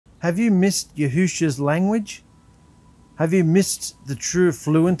Have you missed Yahusha's language? Have you missed the true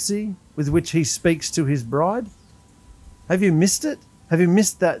fluency with which he speaks to his bride? Have you missed it? Have you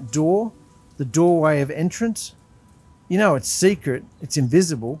missed that door, the doorway of entrance? You know, it's secret, it's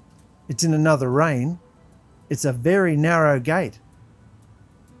invisible, it's in another reign. It's a very narrow gate.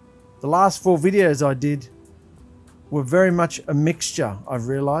 The last 4 videos I did were very much a mixture, I've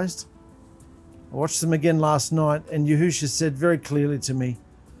realized. I watched them again last night, and Yahusha said very clearly to me,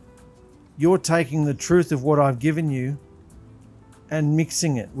 you're taking the truth of what I've given you and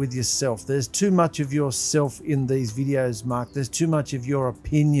mixing it with yourself. There's too much of yourself in these videos, Mark. There's too much of your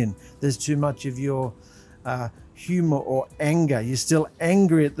opinion. There's too much of your humor or anger. You're still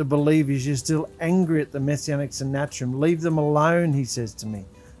angry at the believers. You're still angry at the Messianics and Natrim. Leave them alone, he says to me.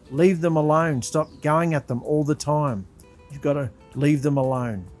 Leave them alone. Stop going at them all the time. You've got to leave them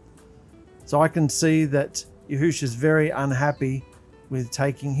alone. So I can see that Yahusha is very unhappy with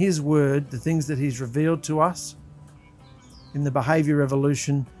taking his word, the things that he's revealed to us in the behavior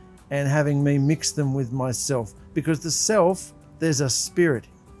revolution, and having me mix them with myself. Because the self, there's a spirit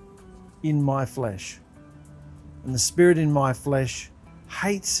in my flesh. And the spirit in my flesh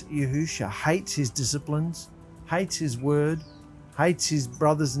hates Yahusha, hates his disciplines, hates his word, hates his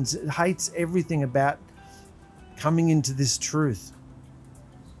brothers, and hates everything about coming into this truth.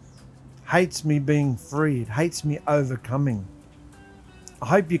 Hates me being freed, hates me overcoming. I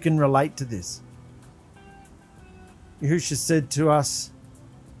hope you can relate to this. Yahusha said to us,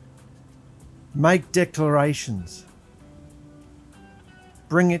 make declarations.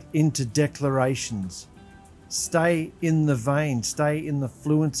 Bring it into declarations. Stay in the vein, stay in the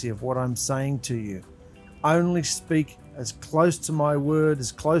fluency of what I'm saying to you. Only speak as close to my word,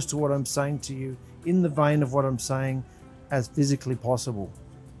 as close to what I'm saying to you, in the vein of what I'm saying as physically possible.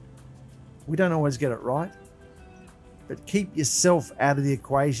 We don't always get it right, but keep yourself out of the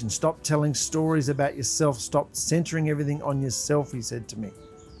equation. Stop telling stories about yourself. Stop centering everything on yourself, he said to me.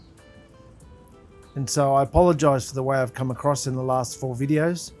 And so I apologize for the way I've come across in the last 4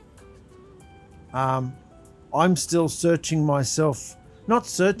 videos. I'm still searching myself. Not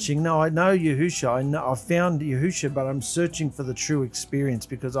searching, no, I know Yahusha. I found Yahusha, but I'm searching for the true experience,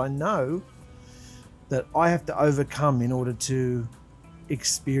 because I know that I have to overcome in order to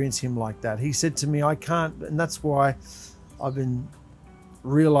experience him like that. He said to me, I can't, and that's why I've been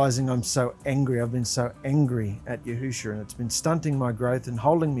realizing I'm so angry. I've been so angry at Yahusha, and it's been stunting my growth and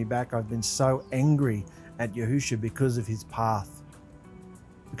holding me back. I've been so angry at Yahusha because of his path.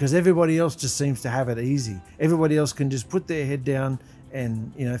 Because everybody else just seems to have it easy. Everybody else can just put their head down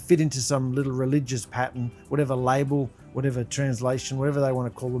and, you know, fit into some little religious pattern, whatever label, whatever translation, whatever they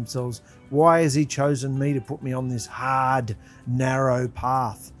want to call themselves. Why has he chosen me to put me on this hard, narrow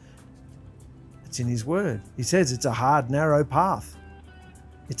path? It's in his word. He says it's a hard, narrow path.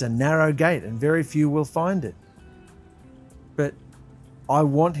 It's a narrow gate, and very few will find it. But I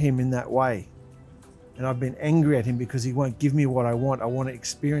want him in that way. And I've been angry at him because he won't give me what I want. I want to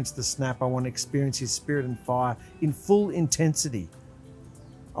experience the snap. I want to experience his spirit and fire in full intensity.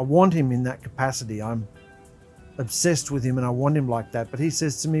 I want him in that capacity. I'm obsessed with him, and I want him like that. But he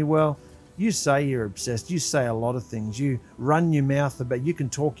says to me, well, you say you're obsessed. You say a lot of things. You run your mouth about, you can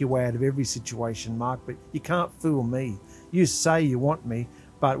talk your way out of every situation, Mark, but you can't fool me. You say you want me,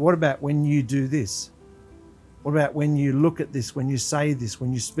 but what about when you do this? What about when you look at this, when you say this,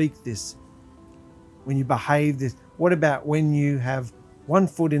 when you speak this, when you behave this? What about when you have one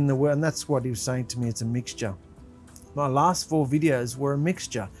foot in the world? And that's what he was saying to me. It's a mixture. My last 4 videos were a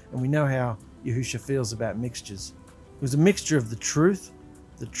mixture, and we know how Yahusha feels about mixtures. It was a mixture of the truth,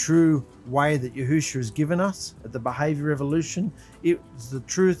 the true way that Yahusha has given us at the behavior revolution. It was the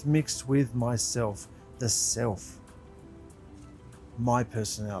truth mixed with myself, the self, my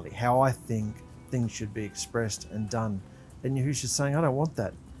personality, how I think things should be expressed and done. And Yahusha's saying, I don't want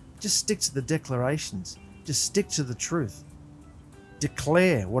that. Just stick to the declarations. Just stick to the truth.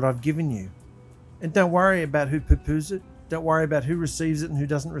 Declare what I've given you. And don't worry about who poo-poos it. Don't worry about who receives it and who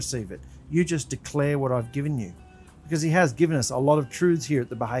doesn't receive it. You just declare what I've given you. Because he has given us a lot of truths here at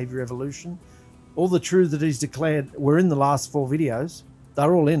the Behavior Evolution. All the truths that he's declared were in the last 4 videos.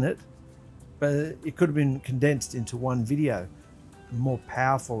 They're all in it. But it could have been condensed into one video. A more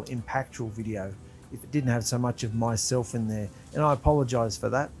powerful, impactful video if it didn't have so much of myself in there. And I apologize for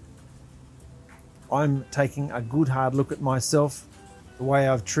that. I'm taking a good hard look at myself, the way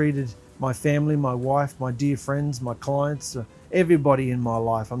I've treated my family, my wife, my dear friends, my clients, everybody in my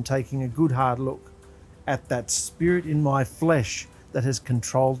life. I'm taking a good hard look at that spirit in my flesh that has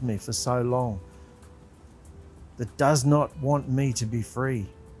controlled me for so long, that does not want me to be free,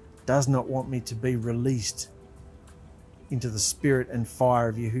 does not want me to be released. into the spirit and fire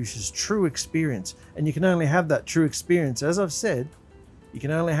of Yahusha's true experience. And you can only have that true experience, as I've said, you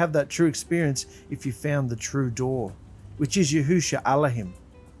can only have that true experience if you found the true door, which is Yahusha Alahim.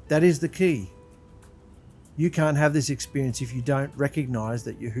 That is the key. You can't have this experience if you don't recognize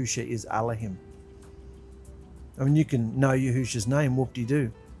that Yahusha is Alahim. I mean, you can know Yahusha's name,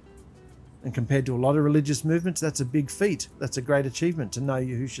 𝗪𝗚𝗙𝗧𝗏. And compared to a lot of religious movements, that's a big feat. That's a great achievement to know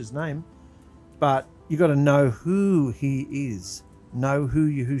Yahusha's name. But you got to know who he is, know who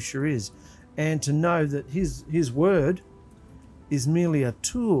Yahusha is, and to know that his word is merely a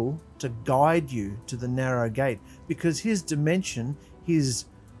tool to guide you to the narrow gate, because his dimension, his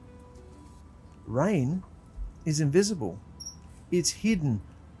reign is invisible. It's hidden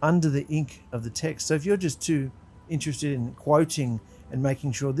under the ink of the text. So if you're just too interested in quoting and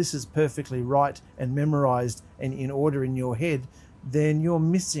making sure this is perfectly right and memorized and in order in your head, then you're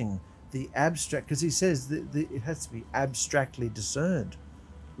missing the abstract, because he says that it has to be abstractly discerned.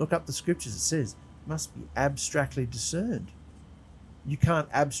 Look up the scriptures. It says it must be abstractly discerned. You can't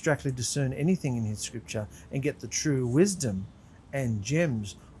abstractly discern anything in his scripture and get the true wisdom and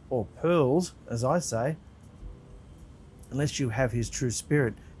gems or pearls, as I say, unless you have his true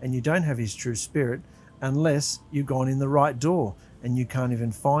spirit. And you don't have his true spirit unless you've gone in the right door, and you can't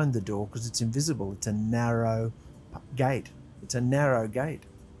even find the door because it's invisible. It's a narrow gate. It's a narrow gate.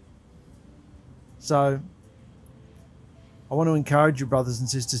 So I want to encourage you, brothers and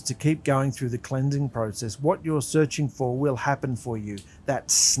sisters, to keep going through the cleansing process. What you're searching for will happen for you.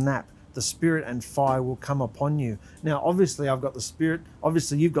 That snap, the spirit and fire will come upon you. Now, obviously, I've got the spirit.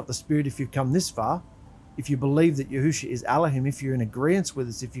 Obviously, you've got the spirit if you've come this far. If you believe that Yahusha is Alahim, if you're in agreement with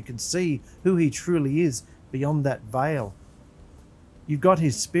us, if you can see who he truly is beyond that veil, you've got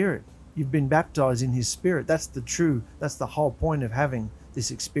his spirit. You've been baptized in his spirit. That's the whole point of having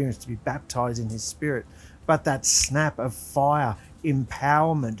this experience, to be baptized in his spirit. But that snap of fire,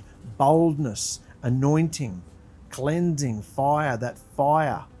 empowerment, boldness, anointing, cleansing fire, that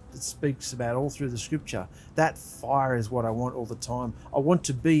fire that speaks about all through the scripture, that fire is what I want all the time. I want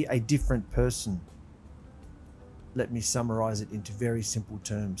to be a different person. Let me summarize it into very simple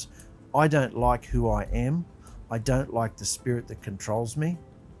terms. I don't like who I am. I don't like the spirit that controls me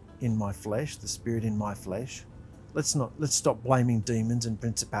in my flesh, the spirit in my flesh. Let's stop blaming demons and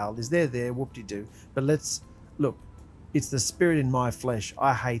principalities. They're there, whoop-de-doo. But let's look, it's the spirit in my flesh.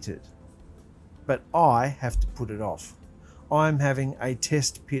 I hate it. But I have to put it off. I'm having a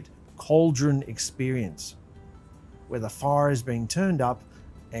test pit cauldron experience where the fire is being turned up,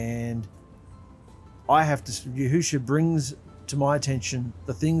 and I have to, Yahusha brings to my attention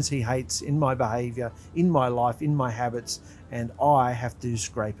the things he hates in my behavior, in my life, in my habits, and I have to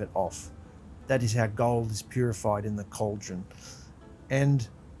scrape it off. That is how gold is purified in the cauldron. And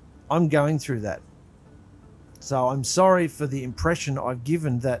I'm going through that. So I'm sorry for the impression I've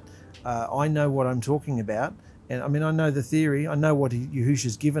given that I know what I'm talking about. And I mean, I know the theory. I know what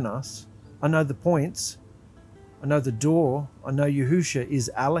Yahusha's given us. I know the points. I know the door. I know Yahusha is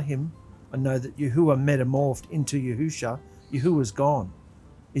Alahim. I know that Yahuah metamorphed into Yahusha. Yahuah's gone.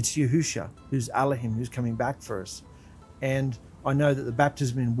 It's Yahusha who's Alahim, who's coming back for us. And I know that the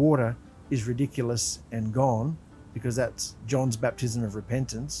baptism in water is ridiculous and gone, because that's John's baptism of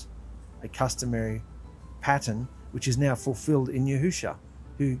repentance, a customary pattern which is now fulfilled in Yahusha,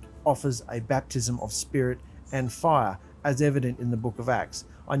 who offers a baptism of spirit and fire, as evident in the book of Acts.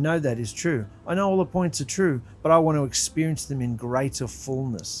 I know that is true. I know all the points are true, but I want to experience them in greater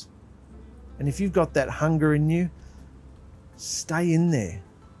fullness. And if you've got that hunger in you, stay in there.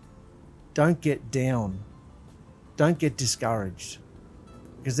 Don't get down. Don't get discouraged.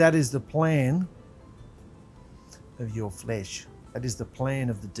 Because that is the plan of your flesh. That is the plan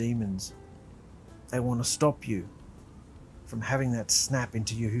of the demons. They want to stop you from having that snap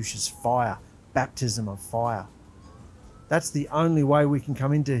into Yahusha's fire, baptism of fire. That's the only way we can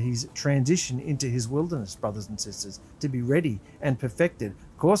come into his transition into his wilderness, brothers and sisters, to be ready and perfected.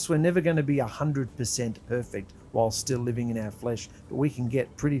 Of course, we're never going to be 100% perfect while still living in our flesh, but we can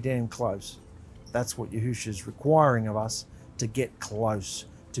get pretty damn close. That's what Yahusha is requiring of us, to get close,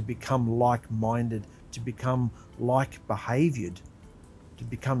 to become like-minded, to become like-behaviored, to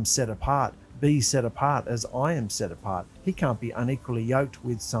become set apart, be set apart as I am set apart. He can't be unequally yoked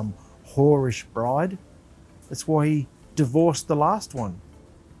with some whorish bride. That's why he divorced the last one.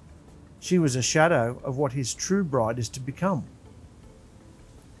 She was a shadow of what his true bride is to become.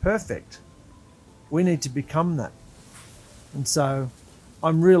 Perfect. We need to become that. And so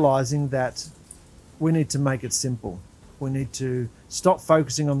I'm realizing that we need to make it simple. We need to stop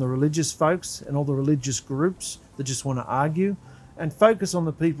focusing on the religious folks and all the religious groups that just want to argue, and focus on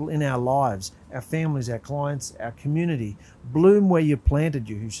the people in our lives, our families, our clients, our community. Bloom where you're planted,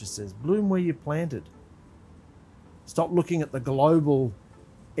 Yahusha says. Bloom where you're planted. Stop looking at the global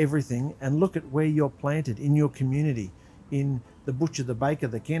everything and look at where you're planted in your community, in the butcher, the baker,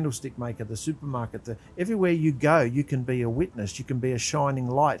 the candlestick maker, the supermarket. Everywhere you go, you can be a witness. You can be a shining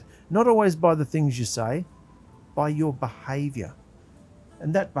light. Not always by the things you say, by your behavior.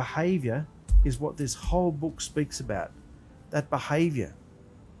 And that behavior is what this whole book speaks about. That behavior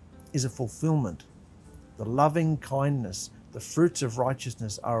is a fulfillment. The loving kindness, the fruits of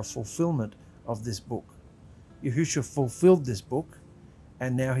righteousness are a fulfillment of this book. Yahusha fulfilled this book,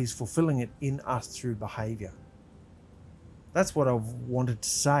 and now he's fulfilling it in us through behavior. That's what I've wanted to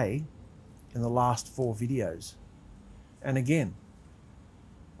say in the last 4 videos. And again,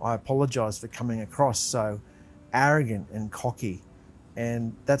 I apologize for coming across so arrogant and cocky,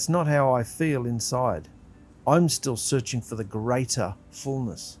 and that's not how I feel inside. I'm still searching for the greater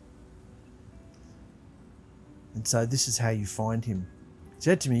fullness. And so this is how you find him. He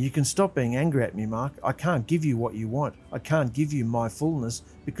said to me, you can stop being angry at me, Mark. I can't give you what you want. I can't give you my fullness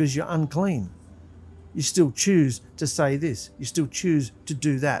because you're unclean. You still choose to say this. You still choose to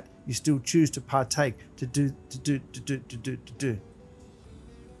do that. You still choose to partake, to do.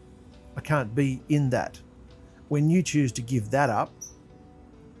 I can't be in that. When you choose to give that up,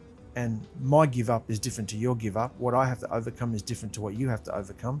 and my give up is different to your give up, what I have to overcome is different to what you have to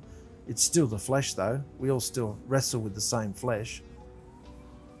overcome. It's still the flesh though. We all still wrestle with the same flesh.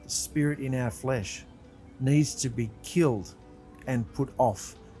 The spirit in our flesh needs to be killed and put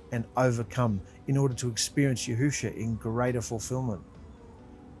off and overcome in order to experience Yahusha in greater fulfillment.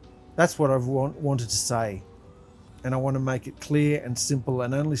 That's what I've wanted to say. And I want to make it clear and simple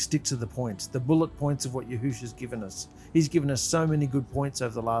and only stick to the points, the bullet points of what Yahusha's given us. He's given us so many good points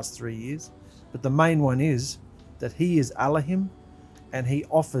over the last 3 years. But the main one is that he is Alahim and he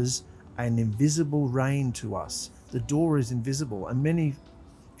offers an invisible reign to us. The door is invisible and many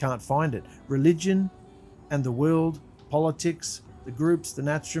can't find it. Religion and the world, politics, the groups, the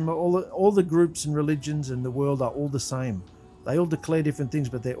Natrum, all the groups and religions in the world are all the same. They all declare different things,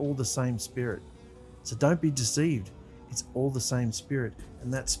 but they're all the same spirit. So don't be deceived. It's all the same spirit,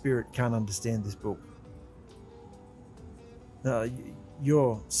 and that spirit can't understand this book.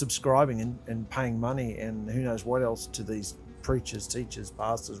 You're subscribing and paying money and who knows what else to these preachers, teachers,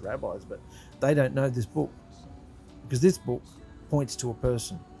 pastors, rabbis, but they don't know this book because this book points to a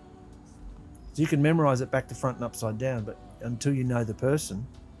person. So you can memorize it back to front and upside down, but until you know the person,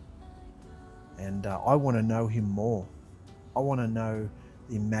 and I want to know him more. I want to know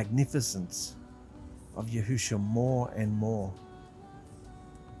the magnificence of Yahusha more and more.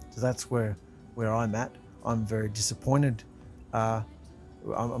 So that's where I'm at. I'm very disappointed.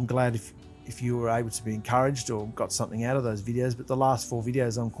 I'm glad if you were able to be encouraged or got something out of those videos, but the last 4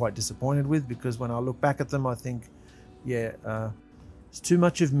 videos I'm quite disappointed with because when I look back at them I think, yeah, there's too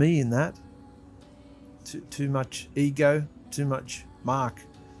much of me in that. Too much ego, too much Mark,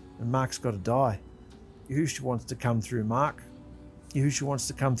 and Mark's got to die. Yahusha wants to come through Mark. Yahusha wants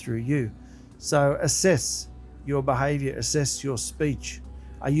to come through you. So assess your behavior, assess your speech.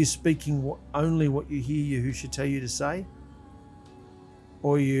 Are you speaking only what you hear Yahusha tell you to say?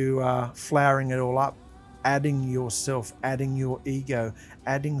 Or are you flowering it all up, adding yourself, adding your ego,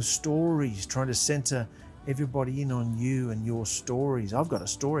 adding stories, trying to center everybody in on you and your stories? I've got a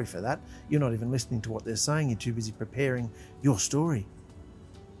story for that. You're not even listening to what they're saying. You're too busy preparing your story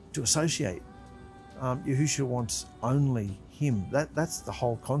to associate. Yahusha wants only him. That's the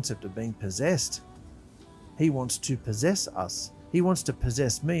whole concept of being possessed. He wants to possess us. He wants to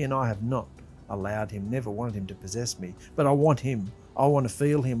possess me, and I have not allowed him, never wanted him to possess me. But I want him. I want to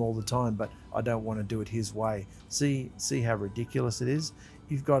feel him all the time, but I don't want to do it his way. See how ridiculous it is?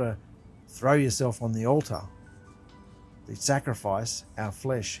 You've got to throw yourself on the altar. The sacrifice, our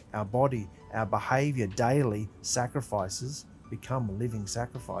flesh, our body, our behavior, daily sacrifices become living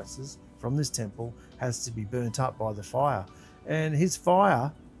sacrifices from this temple, has to be burnt up by the fire. And his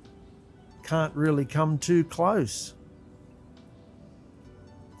fire can't really come too close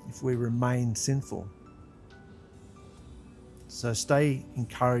if we remain sinful. So stay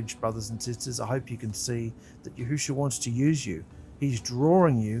encouraged, brothers and sisters. I hope you can see that Yahusha wants to use you. He's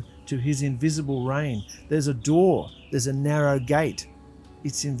drawing you to his invisible reign. There's a door. There's a narrow gate.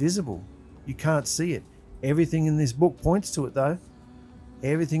 It's invisible. You can't see it. Everything in this book points to it, though.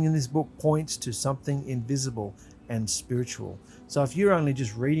 Everything in this book points to something invisible and spiritual. So if you're only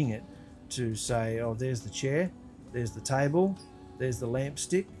just reading it to say, oh, there's the chair, there's the table, there's the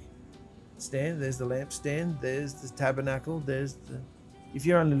lampstick stand, there's the lampstand, there's the tabernacle, there's the... If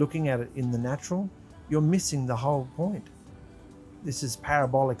you're only looking at it in the natural, you're missing the whole point. This is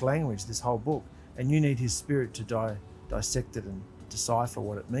parabolic language, this whole book, and you need his spirit to dissect it and decipher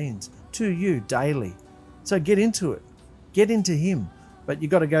what it means to you daily. So get into it. Get into him. But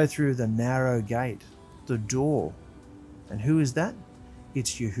you've got to go through the narrow gate, the door. And who is that?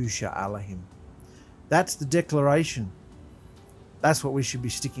 It's Yahusha Alahim. That's the declaration. That's what we should be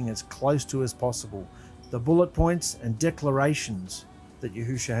sticking as close to as possible. The bullet points and declarations that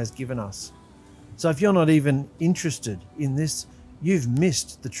Yahusha has given us. So if you're not even interested in this, you've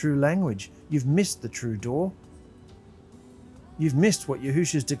missed the true language. You've missed the true door. You've missed what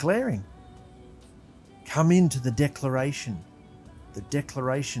Yahusha is declaring. Come into the declaration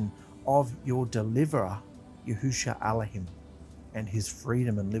of your deliverer, Yahusha Alahim, and his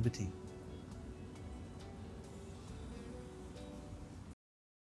freedom and liberty.